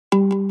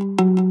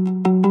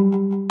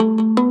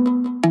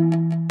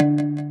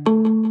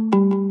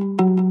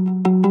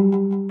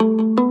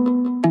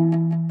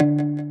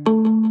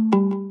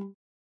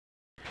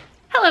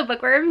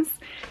pumpkins.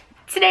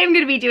 Today I'm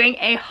going to be doing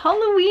a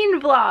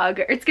Halloween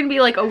vlog. It's going to be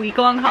like a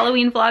week-long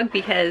Halloween vlog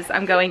because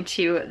I'm going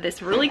to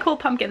this really cool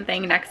pumpkin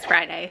thing next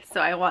Friday,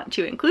 so I want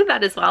to include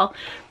that as well.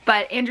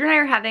 But Andrew and I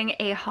are having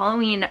a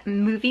Halloween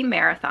movie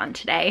marathon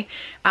today,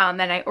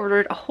 and I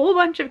ordered a whole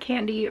bunch of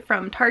candy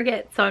from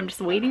Target, so I'm just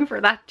waiting for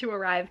that to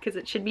arrive because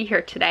it should be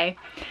here today.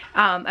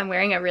 I'm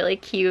wearing a really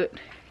cute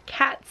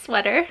cat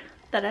sweater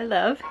that I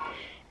love.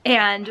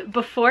 And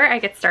before I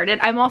get started,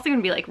 I'm also going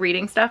to be like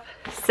reading stuff,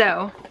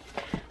 so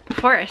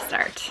before I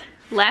start,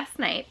 last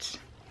night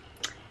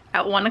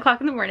at 1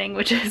 o'clock in the morning,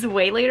 which is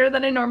way later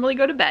than I normally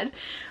go to bed,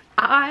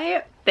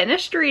 I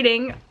finished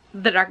reading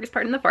The Darkest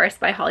Part in the Forest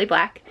by Holly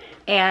Black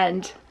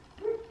and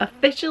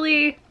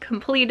officially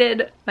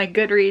completed my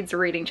Goodreads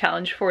reading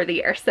challenge for the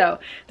year. So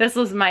this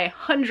was my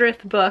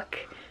 100th book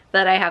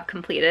that I have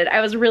completed.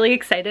 I was really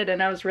excited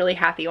and I was really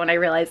happy when I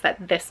realized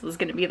that this was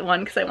going to be the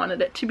one because I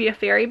wanted it to be a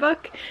fairy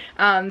book.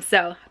 So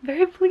I'm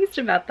very pleased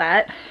about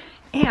that.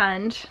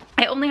 And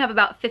I only have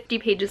about 50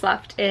 pages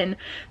left in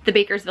the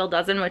Bakersville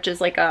Dozen, which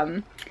is like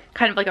kind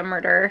of like a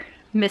murder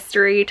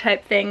mystery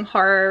type thing,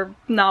 horror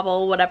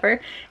novel, whatever.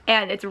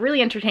 And it's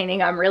really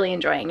entertaining. I'm really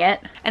enjoying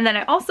it. And then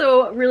I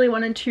also really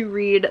wanted to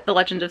read The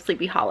Legend of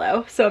Sleepy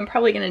Hollow, so I'm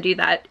probably going to do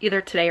that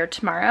either today or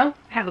tomorrow.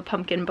 I have a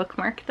pumpkin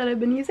bookmark that I've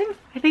been using.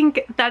 I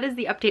think that is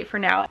the update for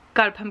now.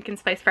 Got a pumpkin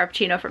spice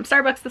frappuccino from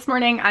Starbucks this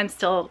morning. I'm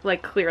still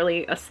like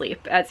clearly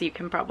asleep, as you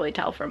can probably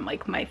tell from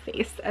like my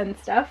face and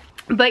stuff.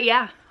 But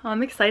yeah,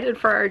 I'm excited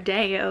for our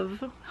day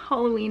of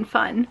Halloween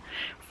fun.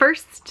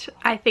 First,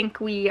 I think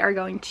we are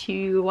going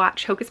to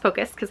watch Hocus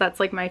Pocus because that's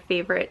like my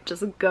favorite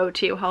just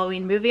go-to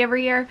Halloween movie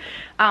every year.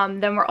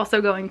 Then we're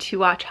also going to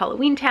watch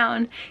Halloween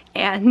Town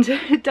and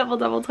Double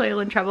Double Toil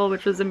and Trouble,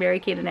 which was a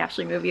Mary-Kate and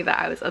Ashley movie that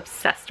I was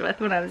obsessed with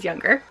when I was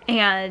younger.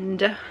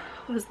 And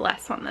what was the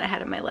last one that I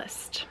had on my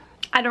list?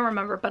 I don't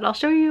remember, but I'll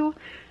show you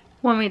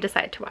when we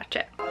decide to watch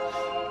it.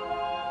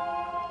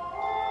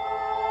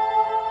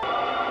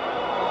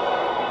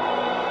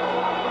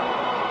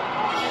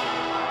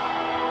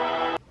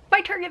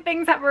 Target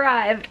things have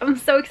arrived. I'm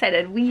so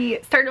excited. We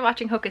started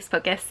watching Hocus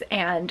Pocus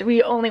and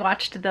we only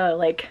watched the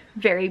like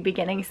very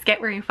beginning skit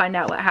where you find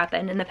out what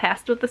happened in the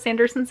past with the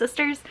Sanderson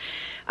sisters.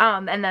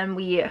 And then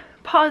we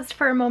paused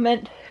for a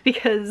moment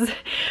because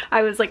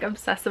I was like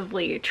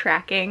obsessively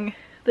tracking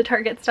the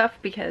Target stuff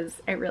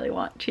because I really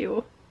want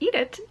to eat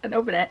it and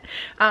open it.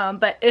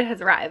 But it has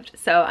arrived,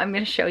 so I'm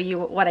gonna show you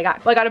what I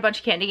got. Well, I got a bunch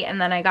of candy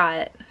and then I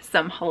got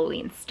some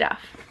Halloween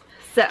stuff.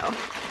 So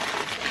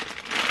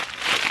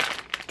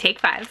Take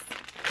 5's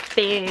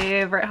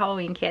favorite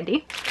Halloween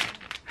candy.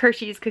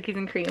 Hershey's Cookies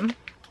and Cream.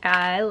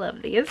 I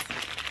love these.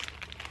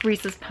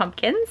 Reese's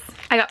Pumpkins.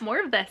 I got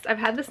more of this. I've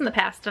had this in the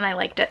past and I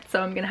liked it,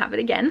 so I'm gonna have it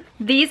again.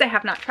 These I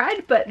have not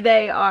tried, but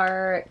they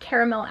are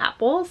caramel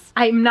apples.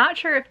 I'm not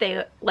sure if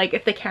they, like,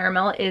 if the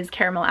caramel is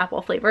caramel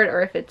apple flavored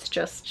or if it's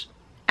just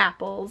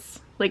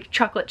apples, like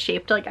chocolate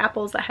shaped like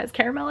apples that has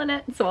caramel in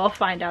it, so I'll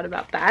find out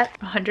about that.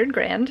 100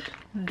 grand.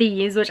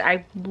 These, which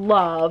I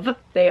love,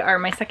 they are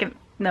my second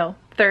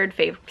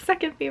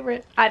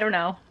favorite, I don't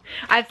know.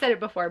 I've said it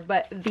before,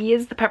 but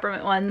these, the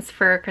peppermint ones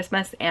for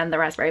Christmas and the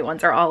raspberry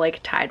ones are all like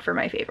tied for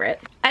my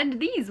favorite. And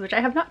these, which I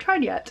have not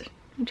tried yet,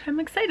 which I'm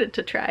excited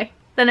to try.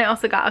 Then I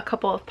also got a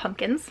couple of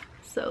pumpkins.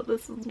 So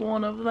this is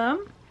one of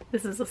them.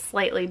 This is a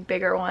slightly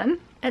bigger one.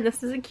 And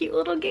this is a cute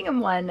little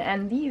gingham one.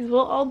 And these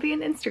will all be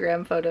in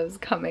Instagram photos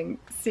coming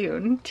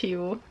soon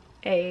to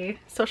a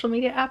social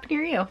media app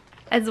near you.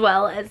 As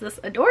well as this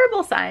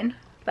adorable sign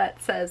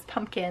that says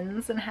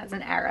pumpkins and has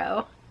an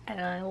arrow. And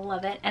I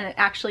love it, and it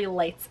actually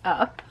lights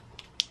up.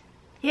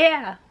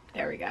 Yeah,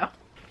 there we go.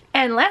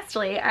 And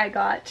lastly, I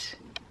got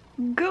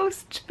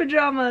ghost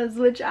pajamas,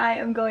 which I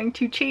am going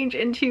to change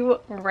into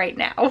right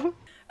now.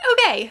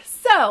 Okay,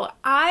 so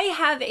I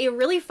have a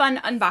really fun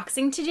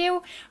unboxing to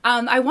do.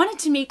 I wanted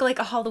to make like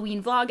a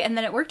Halloween vlog, and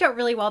then it worked out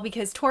really well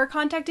because Tor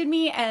contacted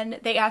me and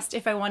they asked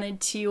if I wanted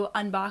to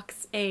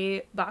unbox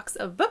a box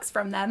of books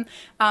from them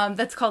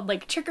that's called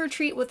like Trick or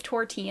Treat with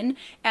Tor Teen,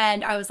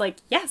 and I was like,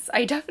 yes,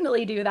 I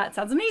definitely do. That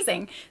sounds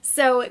amazing.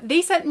 So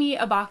they sent me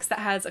a box that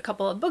has a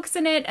couple of books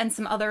in it and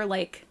some other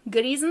like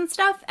goodies and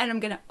stuff, and I'm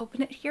gonna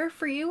open it here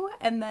for you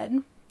and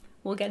then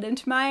we'll get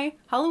into my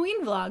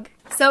Halloween vlog.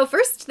 So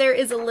first there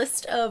is a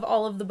list of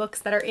all of the books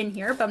that are in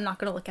here, but I'm not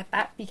gonna look at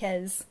that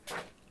because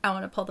I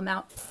wanna pull them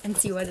out and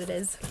see what it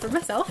is for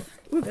myself.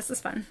 Ooh, this is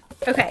fun.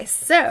 Okay,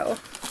 so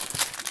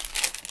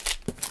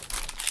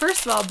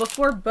first of all,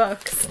 before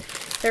books,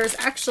 there's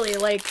actually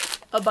like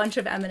a bunch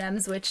of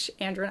M&Ms, which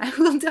Andrew and I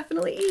will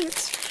definitely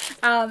eat.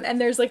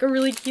 And there's like a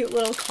really cute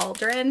little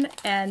cauldron,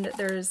 and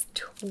there's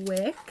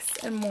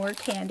Twix and more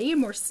candy,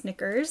 more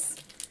Snickers.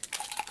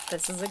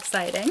 This is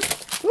exciting.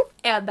 Whoop.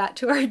 Add that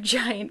to our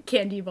giant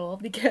candy bowl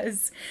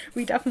because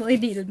we definitely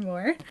needed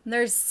more. And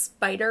there's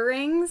spider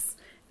rings,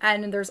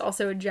 and there's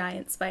also a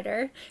giant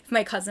spider. If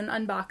my cousin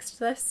unboxed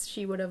this,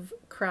 she would have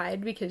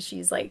cried because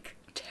she's like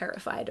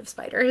terrified of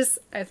spiders.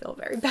 I feel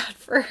very bad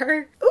for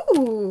her.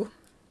 Ooh,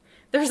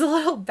 there's a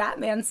little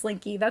Batman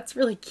slinky. That's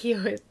really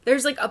cute.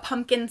 There's like a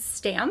pumpkin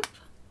stamp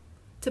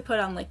to put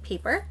on like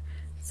paper.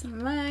 So I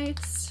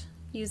might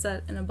use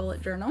that in a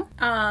bullet journal.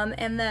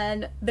 And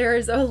then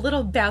there's a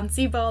little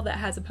bouncy ball that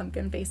has a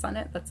pumpkin face on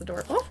it. That's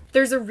adorable.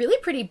 There's a really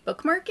pretty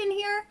bookmark in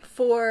here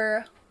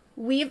for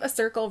Weave a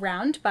Circle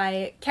Round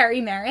by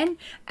Carrie Marin,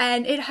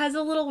 and it has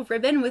a little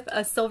ribbon with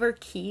a silver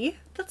key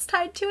that's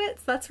tied to it,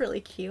 so that's really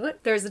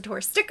cute. There's a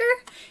tour sticker,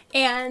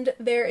 and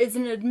there is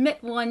an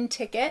Admit One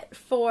ticket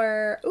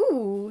for,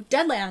 ooh,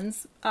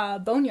 Deadlands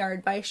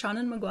Boneyard by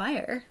Seanan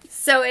McGuire.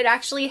 So it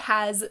actually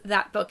has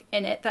that book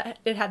in it that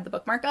it had the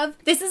bookmark of.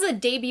 This is a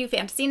debut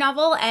fantasy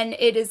novel, and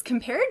it is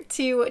compared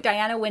to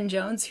Diana Wynne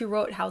Jones, who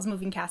wrote Howl's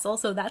Moving Castle,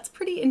 so that's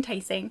pretty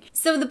enticing.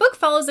 So the book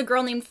follows a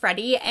girl named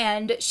Freddie,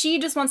 and she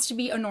just wants to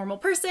be a normal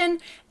person,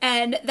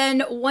 and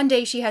then one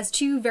day she has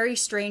two very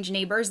strange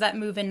neighbors that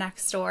move in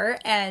next door,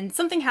 and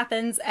something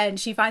happens and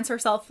she finds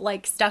herself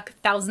like stuck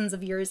thousands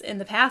of years in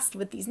the past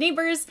with these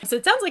neighbors. So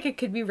it sounds like it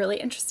could be really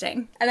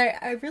interesting. And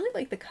I really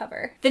like the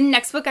cover. The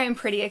next book I am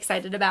pretty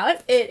excited about.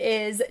 It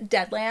is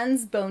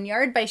Deadlands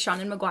Boneyard by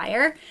Seanan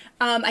McGuire.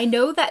 I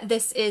know that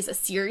this is a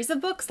series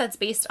of books that's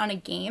based on a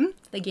game.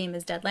 The game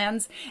is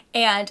Deadlands,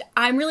 and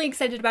I'm really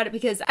excited about it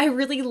because I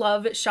really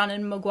love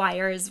Seanan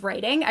McGuire's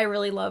writing. I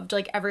really loved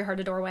like Every Heart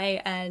a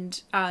Doorway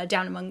and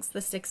Down Amongst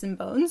the Sticks and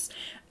Bones.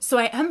 So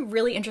I am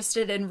really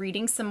interested in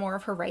reading some more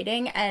of her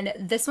writing, and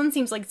this one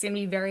seems like it's gonna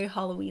be very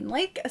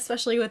Halloween-like,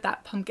 especially with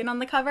that pumpkin on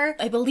the cover.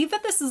 I believe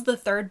that this is the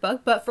third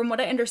book, but from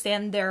what I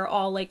understand, they're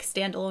all like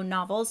standalone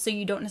novels, so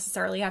you don't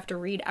necessarily have to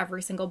read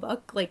every single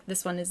book. Like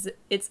this one is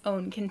its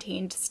own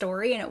contained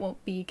story and it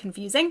won't be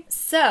confusing.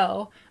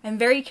 So I'm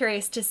very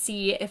curious to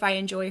see if I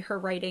enjoy her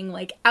writing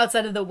like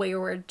outside of the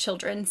Wayward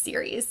Children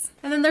series.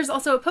 And then there's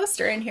also a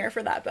poster in here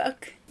for that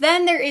book.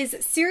 Then there is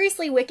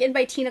Seriously Wicked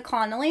by Tina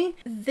Connolly.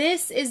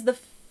 This is the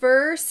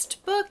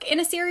first book in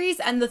a series,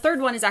 and the third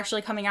one is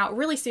actually coming out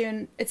really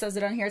soon. It says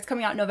it on here. It's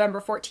coming out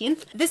November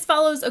 14th. This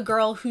follows a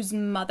girl whose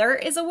mother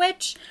is a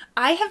witch.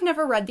 I have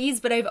never read these,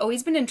 but I've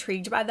always been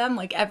intrigued by them.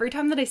 Like every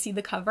time that I see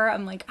the cover,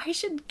 I'm like, I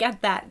should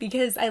get that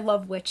because I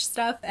love witch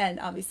stuff, and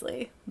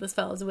obviously this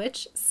fellow's a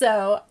witch.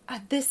 So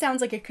this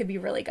sounds like it could be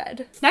really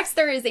good. Next,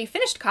 there is a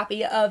finished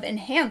copy of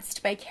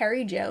Enhanced by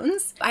Carrie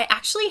Jones. I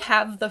actually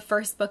have the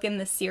first book in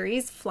this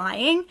series,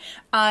 Flying.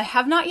 I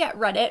have not yet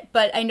read it,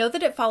 but I know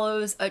that it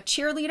follows a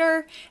cheerleader,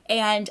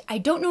 and I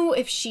don't know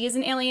if she is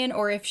an alien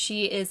or if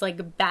she is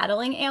like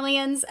battling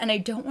aliens, and I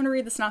don't want to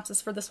read the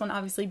synopsis for this one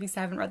obviously because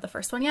I haven't read the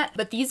first one yet,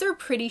 but these are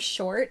pretty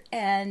short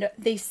and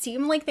they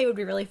seem like they would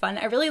be really fun.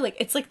 I really like,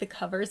 it's like the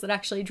covers that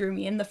actually drew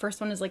me in. The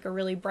first one is like a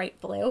really bright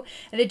blue,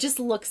 and it just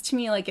looks to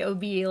me like it would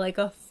be like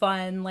a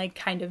fun, like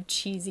kind of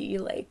cheesy,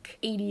 like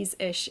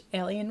 80s-ish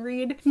alien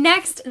read.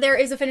 Next, there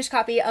is a finished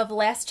copy of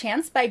Last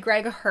Chance by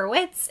Greg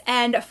Hurwitz,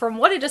 and from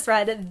what I just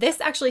read, this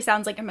actually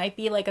sounds like it might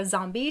be like a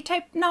zombie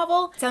type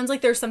novel. Sounds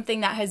like there's something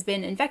that has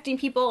been infecting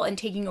people and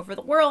taking over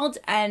the world,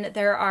 and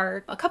there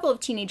are a couple of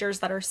teenagers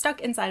that are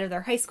stuck inside of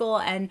their high school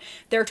and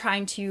they're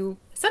trying to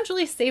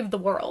essentially save the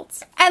world.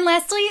 And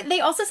lastly, they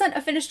also sent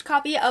a finished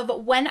copy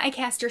of When I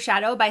Cast Your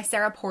Shadow by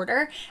Sarah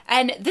Porter,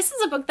 and this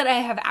is a book that I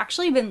have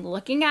actually been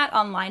looking at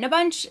online a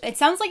bunch. It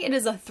sounds like it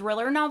is a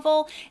thriller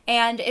novel,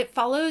 and it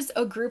follows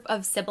a group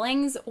of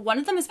siblings. One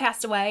of them has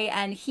passed away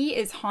and he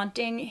is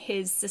haunting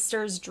his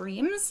sister's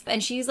dreams,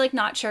 and she's like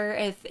not sure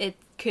if it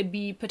could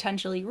be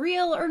potentially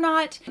real or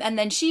not. And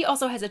then she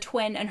also has a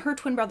twin, and her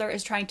twin brother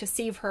is trying to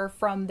save her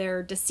from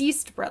their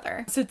deceased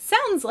brother. So it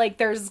sounds like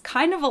there's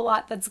kind of a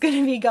lot that's going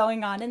to be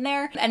going on in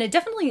there, and it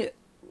definitely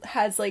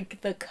has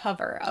like the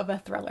cover of a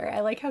thriller.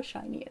 I like how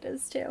shiny it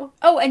is too.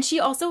 Oh, and she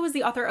also was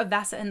the author of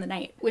Vasa in the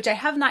Night, which I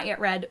have not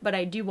yet read, but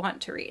I do want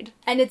to read.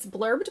 And it's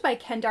blurbed by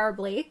Kendar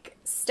Blake,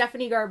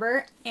 Stephanie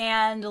Garber,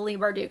 and Lee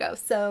Bardugo,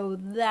 so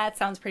that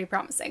sounds pretty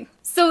promising.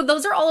 So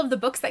those are all of the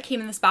books that came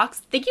in this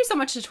box. Thank you so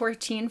much to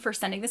Tortine for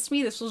sending this to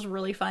me. This was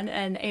really fun,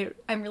 and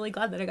I'm really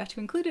glad that I got to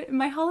include it in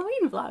my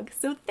Halloween vlog,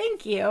 so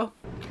thank you.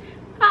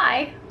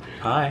 Hi.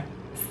 Hi.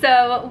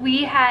 So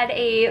we had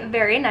a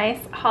very nice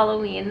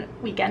Halloween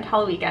weekend.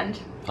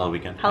 That's what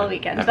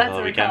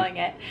we're calling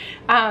it.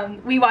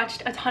 We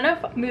watched a ton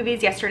of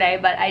movies yesterday,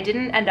 but I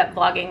didn't end up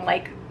vlogging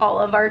like all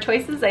of our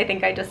choices. I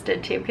think I just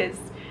did too because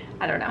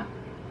I don't know.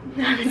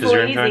 Because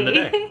you're enjoying the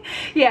day.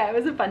 Yeah, it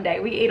was a fun day.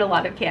 We ate a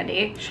lot of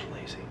candy. So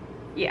lazy.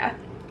 Yeah,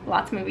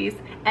 lots of movies.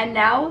 And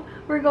now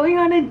we're going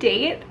on a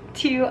date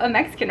to a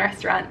Mexican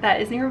restaurant that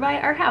is nearby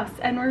our house,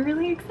 and we're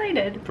really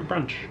excited. For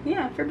brunch.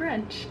 Yeah, for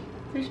brunch.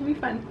 It should be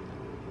fun.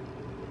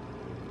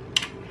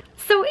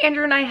 So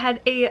Andrew and I had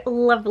a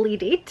lovely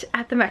date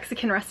at the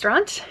Mexican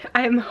restaurant.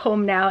 I'm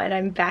home now and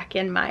I'm back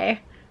in my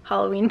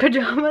Halloween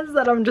pajamas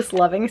that I'm just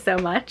loving so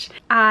much.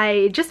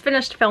 I just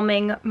finished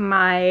filming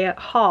my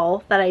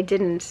haul that I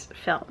didn't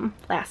film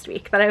last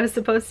week that I was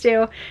supposed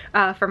to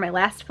for my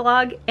last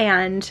vlog,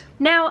 and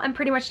now I'm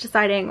pretty much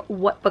deciding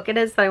what book it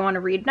is that I want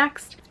to read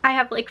next. I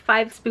have like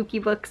 5 spooky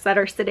books that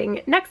are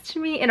sitting next to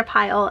me in a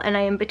pile, and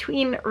I am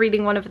between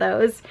reading one of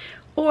those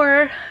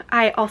Or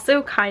I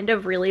also kind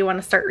of really want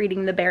to start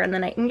reading The Bear and the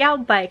Nightingale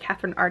by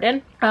Catherine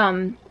Arden.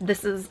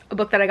 This is a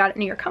book that I got at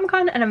New York Comic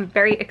Con and I'm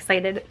very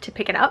excited to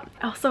pick it up.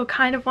 I also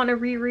kind of want to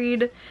reread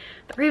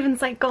The Raven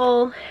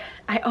Cycle.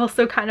 I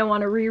also kind of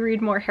want to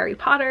reread more Harry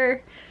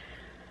Potter.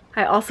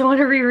 I also want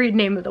to reread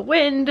Name of the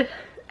Wind.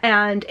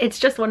 And it's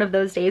just one of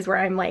those days where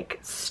I'm like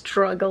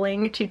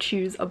struggling to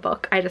choose a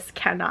book. I just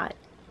cannot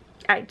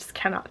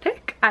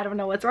pick. I don't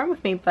know what's wrong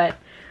with me, but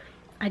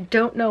I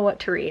don't know what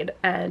to read.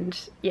 And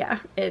yeah,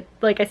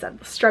 like I said,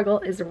 the struggle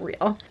is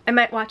real. I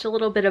might watch a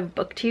little bit of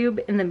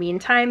BookTube in the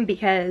meantime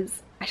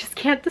because I just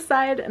can't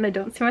decide and I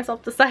don't see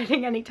myself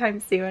deciding anytime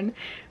soon,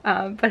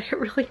 but I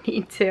really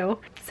need to.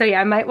 So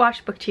yeah, I might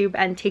watch BookTube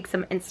and take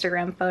some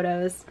Instagram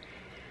photos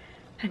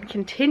and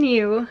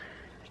continue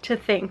to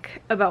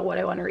think about what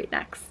I want to read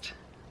next.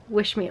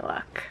 Wish me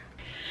luck.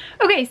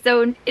 Okay,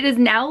 so it is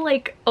now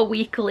like a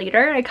week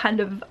later. I kind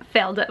of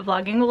failed at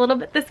vlogging a little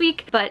bit this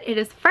week, but it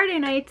is Friday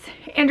night.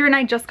 Andrew and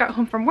I just got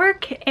home from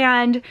work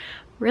and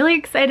really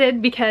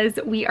excited because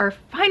we are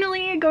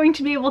finally going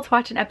to be able to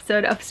watch an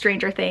episode of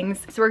Stranger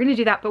Things. So we're gonna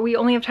do that, but we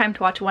only have time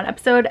to watch one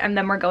episode and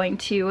then we're going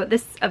to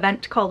this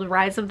event called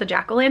Rise of the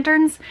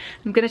Jack-O-Lanterns.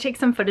 I'm gonna take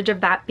some footage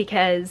of that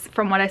because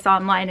from what I saw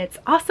online, it's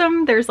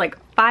awesome. There's like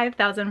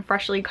 5,000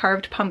 freshly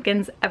carved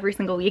pumpkins every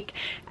single week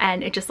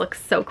and it just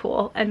looks so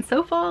cool and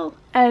so fall.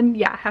 And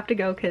yeah, I have to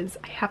go because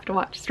I have to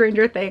watch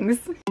Stranger Things.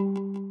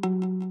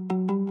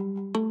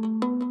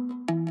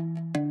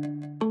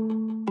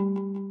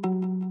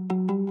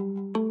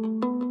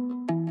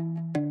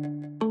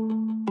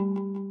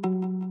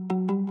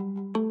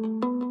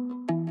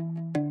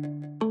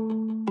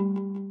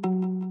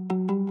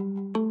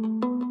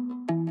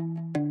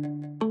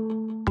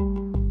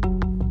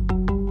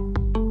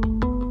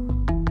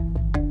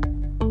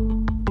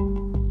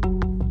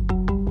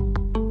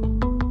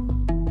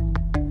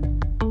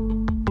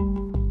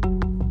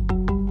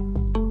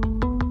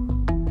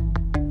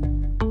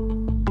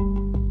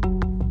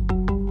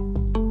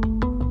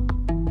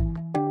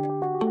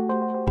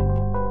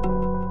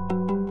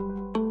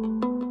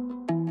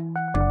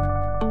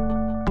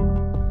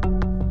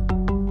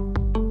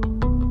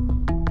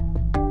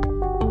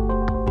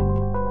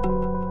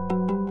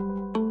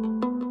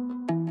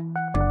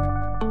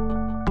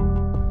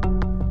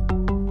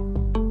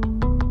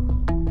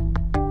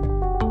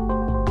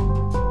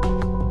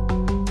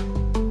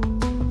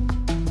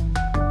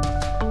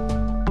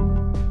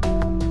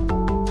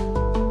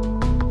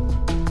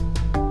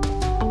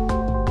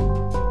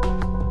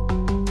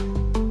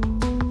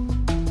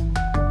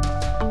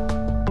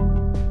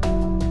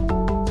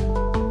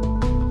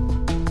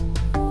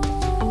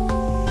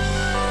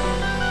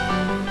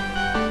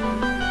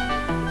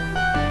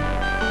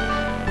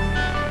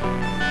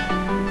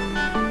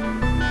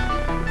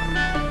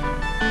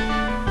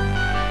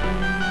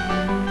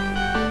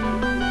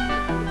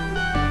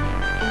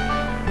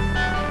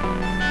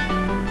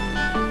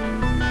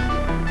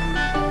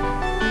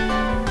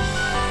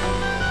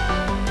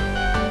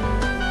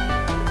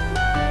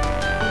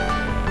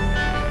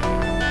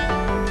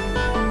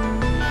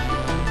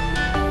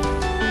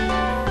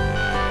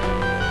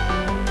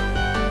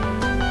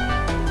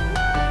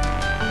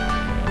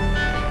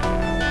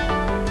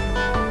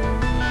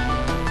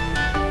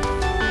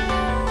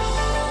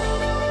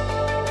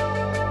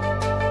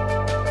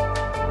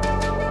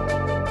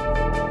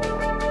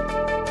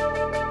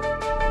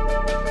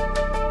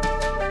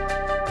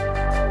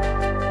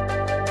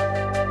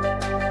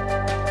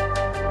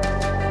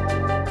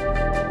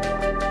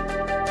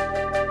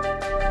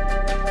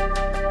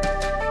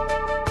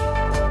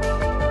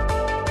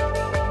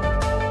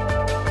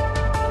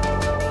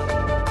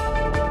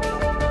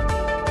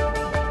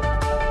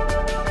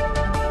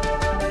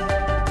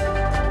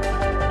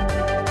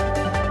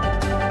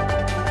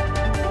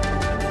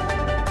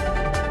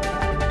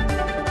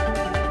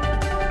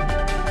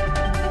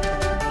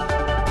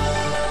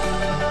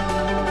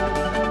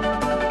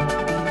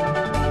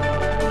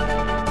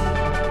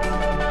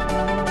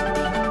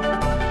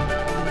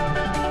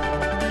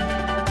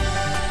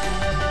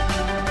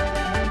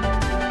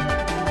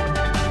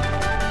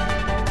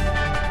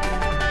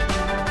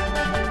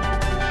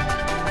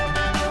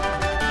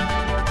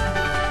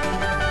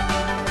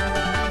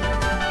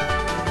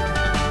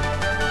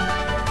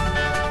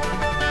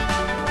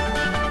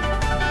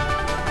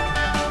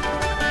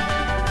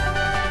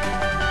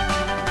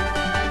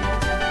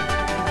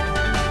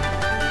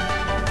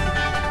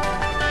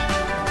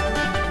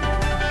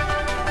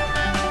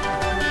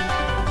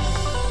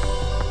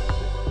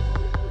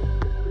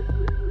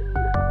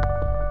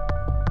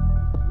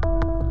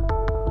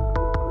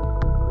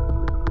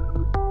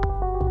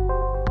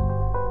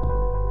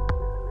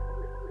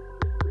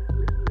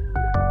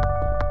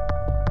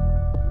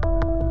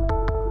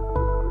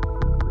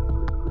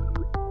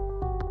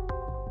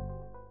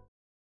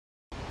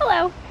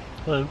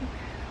 Hello.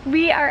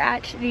 We are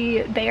at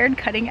the Bayard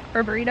Cutting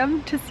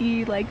Arboretum to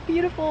see like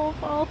beautiful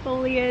fall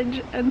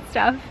foliage and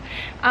stuff.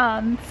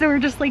 So we're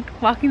just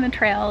like walking the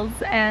trails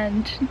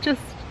and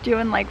just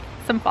doing like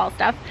some fall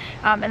stuff.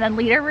 And then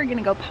later we're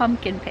gonna go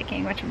pumpkin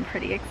picking, which I'm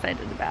pretty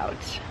excited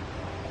about.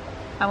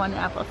 I want an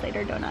apple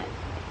cider donut.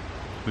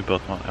 We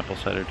both want apple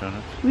cider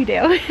donuts. We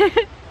do.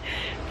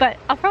 But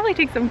I'll probably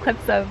take some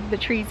clips of the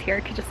trees here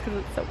just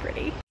because it's so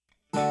pretty.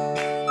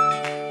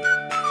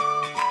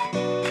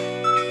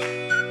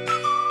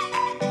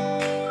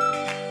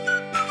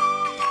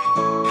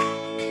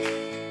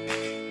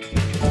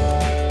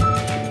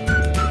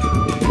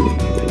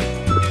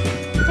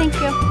 Thank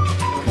you.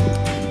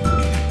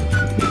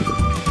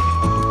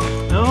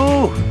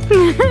 No!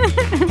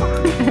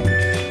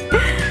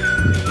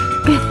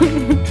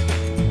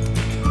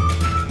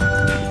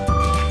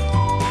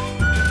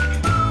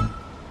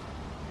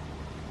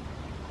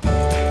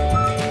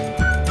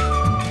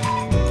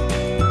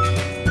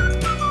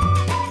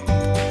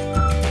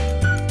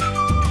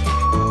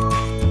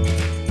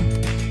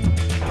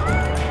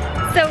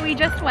 So we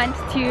just went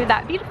to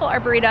that beautiful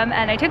arboretum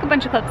and I took a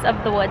bunch of clips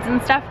of the woods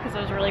and stuff because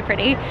it was really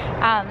pretty.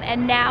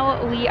 And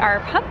now we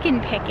are pumpkin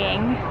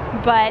picking,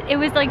 but it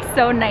was like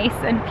so nice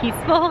and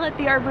peaceful at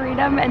the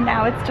arboretum, and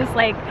now it's just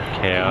like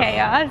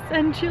chaos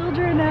and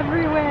children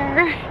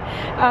everywhere.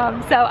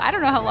 So I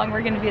don't know how long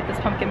we're gonna be at this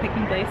pumpkin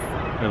picking place.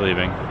 We're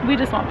leaving. We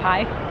just want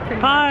pie.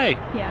 Pie!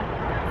 Yeah,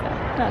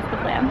 so that's the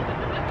plan.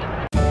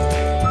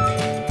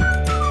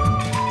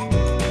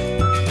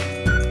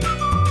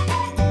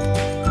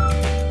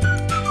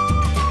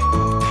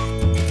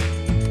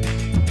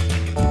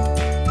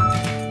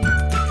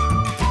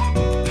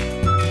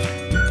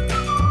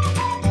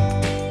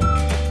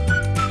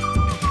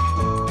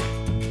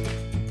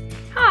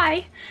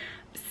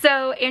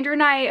 So Andrew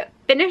and I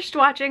finished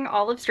watching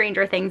all of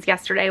Stranger Things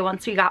yesterday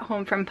once we got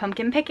home from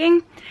pumpkin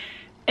picking.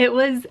 It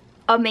was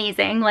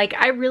amazing. Like,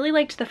 I really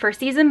liked the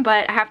first season,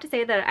 but I have to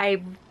say that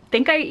I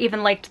think I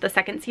even liked the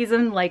second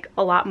season like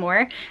a lot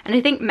more, and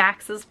I think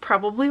Max is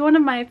probably one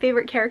of my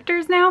favorite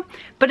characters now,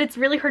 but it's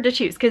really hard to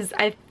choose because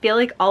I feel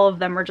like all of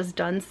them are just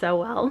done so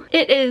well.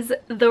 It is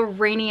the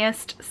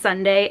rainiest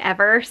Sunday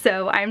ever,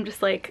 so I'm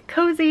just like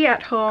cozy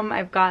at home.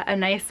 I've got a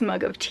nice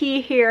mug of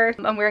tea here.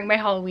 I'm wearing my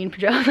Halloween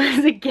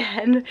pajamas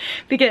again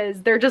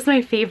because they're just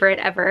my favorite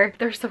ever.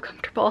 They're so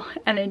comfortable,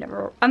 and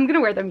I'm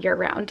gonna wear them year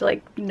round,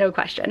 like no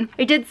question.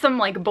 I did some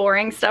like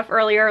boring stuff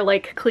earlier,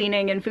 like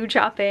cleaning and food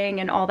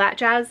shopping and all that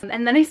jazz.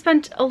 And then I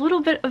spent a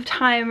little bit of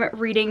time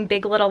reading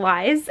Big Little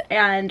Lies,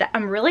 and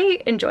I'm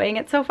really enjoying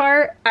it so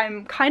far.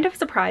 I'm kind of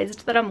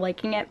surprised that I'm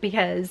liking it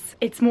because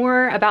it's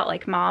more about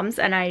like moms,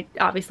 and I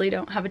obviously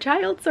don't have a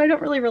child, so I don't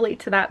really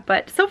relate to that,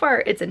 but so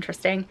far it's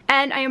interesting.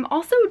 And I am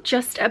also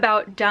just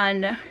about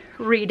done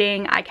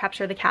reading I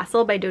Capture the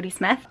Castle by Dodie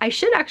Smith. I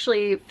should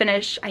actually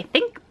finish, I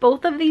think,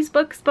 both of these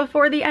books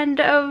before the end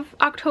of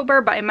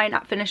October, but I might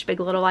not finish Big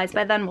Little Lies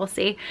by then, we'll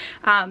see.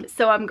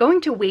 So I'm going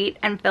to wait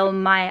and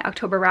film my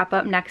October wrap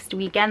up next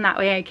weekend. That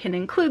way I can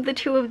include the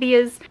two of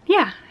these.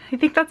 Yeah, I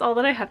think that's all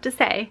that I have to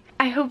say.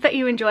 I hope that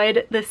you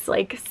enjoyed this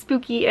like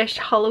spooky-ish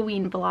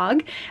Halloween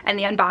vlog and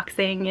the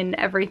unboxing and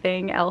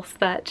everything else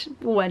that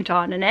went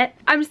on in it.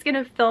 I'm just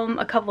gonna film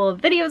a couple of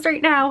videos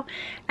right now,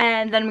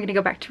 and then I'm gonna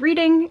go back to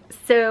reading.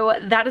 So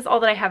that is all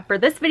that I have for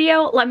this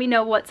video. Let me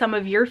know what some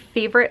of your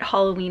favorite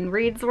Halloween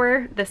reads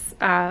were this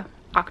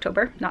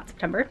October, not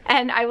September.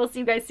 And I will see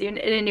you guys soon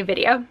in a new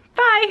video.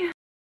 Bye!